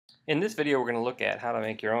In this video, we're going to look at how to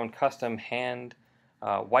make your own custom hand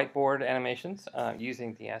whiteboard animations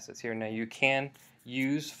using the assets here. Now, you can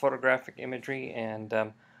use photographic imagery, and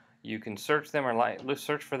you can search them or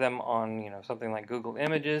search for them on something like Google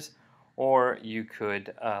Images, or you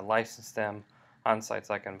could license them on sites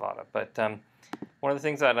like Envato. But one of the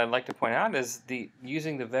things that I'd like to point out is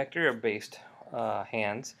using the vector-based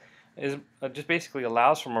hands is just basically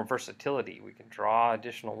allows for more versatility. We can draw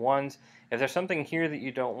additional ones. If there's something here that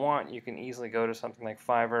you don't want, you can easily go to something like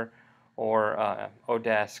Fiverr or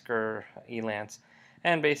Odesk or Elance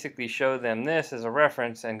and basically show them this as a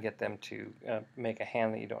reference and get them to make a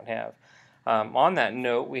hand that you don't have. On that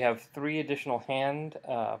note, we have 3 additional hand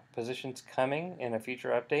positions coming in a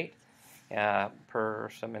future update per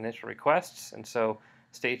some initial requests, and so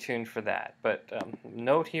stay tuned for that. But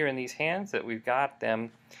note here in these hands that we've got them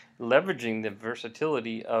leveraging the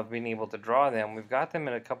versatility of being able to draw them. We've got them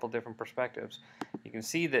in a couple different perspectives. You can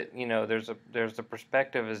see that there's a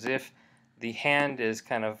perspective as if the hand is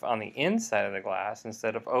kind of on the inside of the glass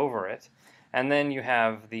instead of over it, and then you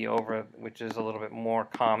have the over, which is a little bit more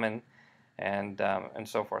common, and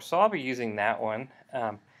so forth. So I'll be using that one.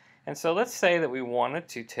 And so let's say that we wanted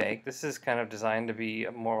to take, this is kind of designed to be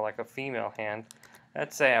more like a female hand.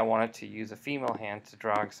 Let's say I wanted to use a female hand to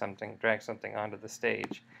drag something onto the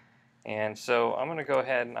stage. And so I'm going to go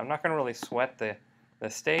ahead, and I'm not going to really sweat the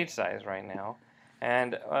stage size right now.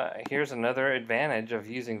 And here's another advantage of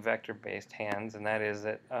using vector-based hands, and that is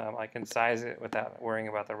that I can size it without worrying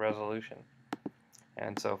about the resolution.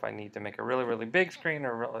 And so if I need to make a really, really big screen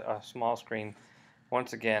or a small screen,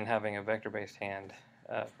 once again, having a vector-based hand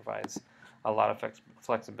provides a lot of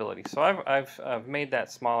flexibility. So I've made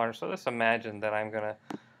that smaller. So let's imagine that I'm gonna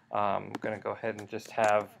go ahead and just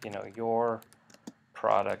have your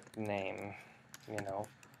product name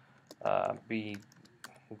be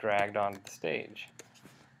dragged onto the stage,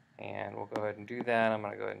 and we'll go ahead and do that. I'm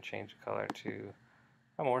gonna go ahead and change the color to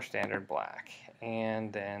a more standard black,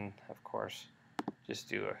 and then of course just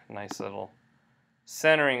do a nice little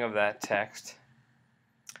centering of that text.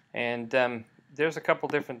 And there's a couple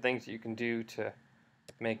different things that you can do to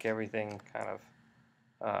make everything kind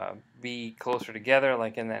of be closer together.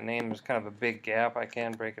 Like in that name, there's kind of a big gap. I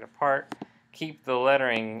can break it apart, keep the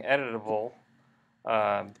lettering editable,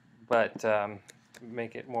 but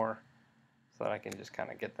make it more so that I can just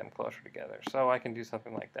kind of get them closer together. So I can do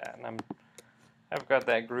something like that. And I've got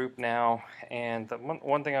that group now, and the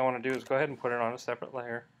one thing I want to do is go ahead and put it on a separate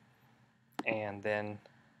layer, and then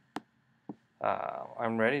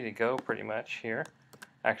I'm ready to go pretty much here.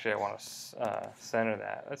 Actually, I want to center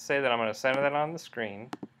that. Let's say that I'm going to center that on the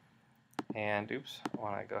screen, and oops, I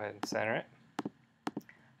want to go ahead and center it.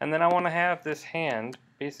 And then I want to have this hand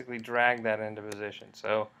basically drag that into position.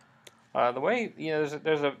 So the way,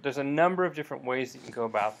 there's a number of different ways that you can go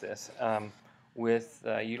about this with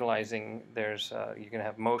utilizing. You can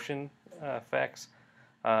have motion effects.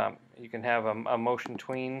 You can have a motion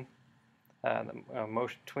tween.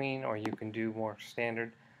 Motion tween, or you can do more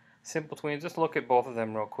standard simple tweens. Just look at both of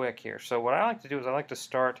them real quick here. So what I like to do is I like to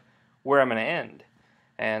start where I'm going to end.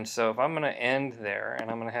 And so if I'm going to end there and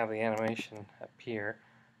I'm going to have the animation appear,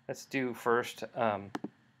 let's do first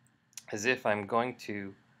as if I'm going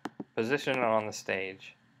to position it on the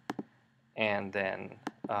stage and then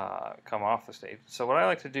come off the stage. So what I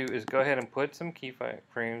like to do is go ahead and put some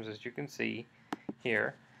keyframes, as you can see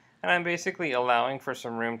here. And I'm basically allowing for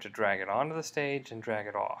some room to drag it onto the stage and drag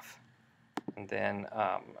it off. And then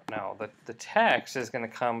now the text is going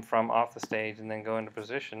to come from off the stage and then go into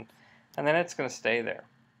position, and then it's going to stay there,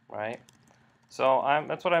 right? So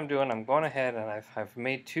that's what I'm doing. I'm going ahead and I've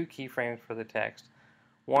made 2 keyframes for the text,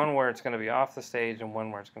 one where it's going to be off the stage and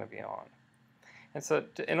one where it's going to be on. And so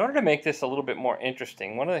in order to make this a little bit more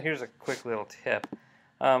interesting, here's a quick little tip.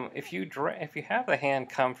 If you have the hand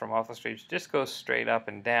come from off the stage, just go straight up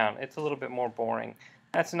and down. It's a little bit more boring.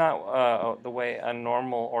 That's not the way a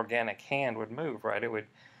normal organic hand would move, right? It would,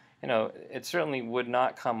 it certainly would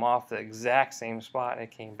not come off the exact same spot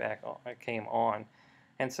it came on.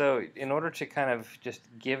 And so, in order to kind of just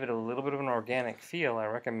give it a little bit of an organic feel, I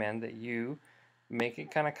recommend that you make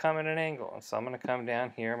it kind of come at an angle. And so I'm going to come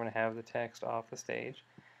down here. I'm going to have the text off the stage,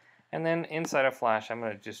 and then inside of Flash, I'm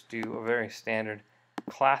going to just do a very standard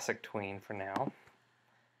classic tween for now,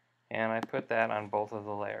 and I put that on both of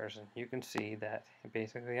the layers, and you can see that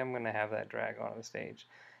basically I'm going to have that drag onto the stage.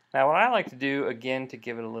 Now what I like to do, again, to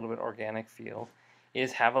give it a little bit organic feel,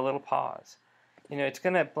 is have a little pause. It's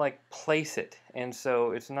going to like place it, and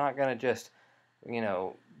so it's not going to just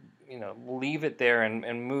leave it there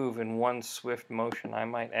and move in one swift motion. I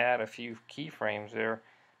might add a few keyframes there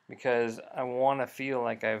because I want to feel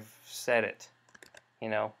like I've set it,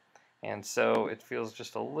 and so it feels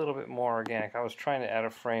just a little bit more organic. I was trying to add a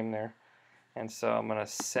frame there, and so I'm going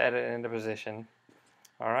to set it into position.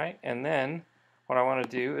 Alright, and then what I want to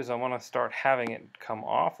do is I want to start having it come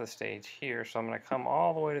off the stage here. So I'm going to come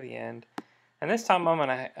all the way to the end. And this time I'm going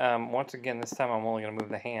to, once again, this time I'm only going to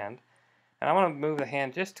move the hand. And I want to move the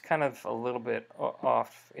hand just kind of a little bit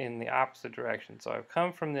off in the opposite direction. So I've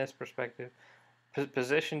come from this perspective,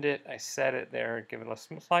 positioned it, I set it there, give it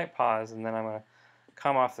a slight pause, and then I'm going to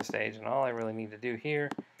come off the stage. And all I really need to do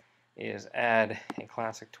here is add a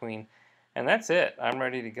classic tween. And that's it. I'm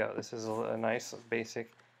ready to go. This is a nice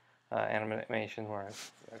basic animation where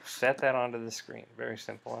I've set that onto the screen. Very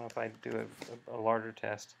simple. And if I do a larger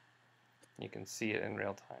test, you can see it in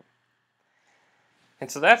real time. And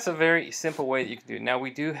so that's a very simple way that you can do it. Now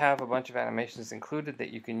we do have a bunch of animations included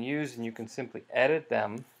that you can use, and you can simply edit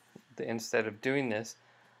them instead of doing this.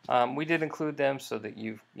 We did include them so that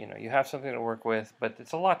you have something to work with, but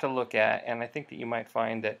it's a lot to look at, and I think that you might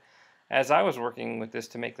find that as I was working with this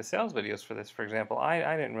to make the sales videos for this, for example,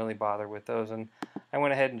 I didn't really bother with those, and I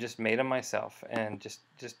went ahead and just made them myself and just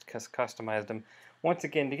customized them. Once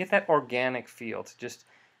again, to get that organic feel, to just,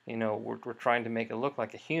 we're trying to make it look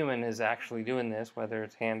like a human is actually doing this, whether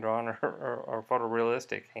it's hand-drawn or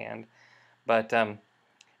photorealistic hand. But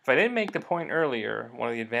if I didn't make the point earlier, one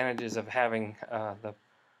of the advantages of having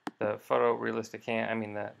the photorealistic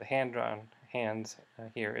hand, the hand-drawn hands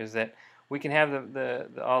here is that we can have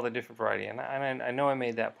all the different variety, and I know I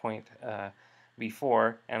made that point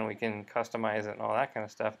before, and we can customize it and all that kind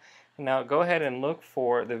of stuff. And now go ahead and look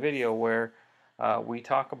for the video where we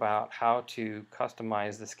talk about how to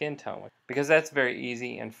customize the skin tone, because that's very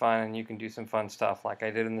easy and fun, and you can do some fun stuff like I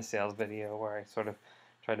did in the sales video where I sort of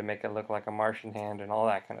tried to make it look like a Martian hand and all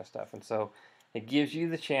that kind of stuff. And so it gives you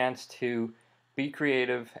the chance to be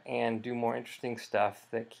creative and do more interesting stuff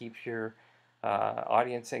that keeps your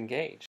audience engaged.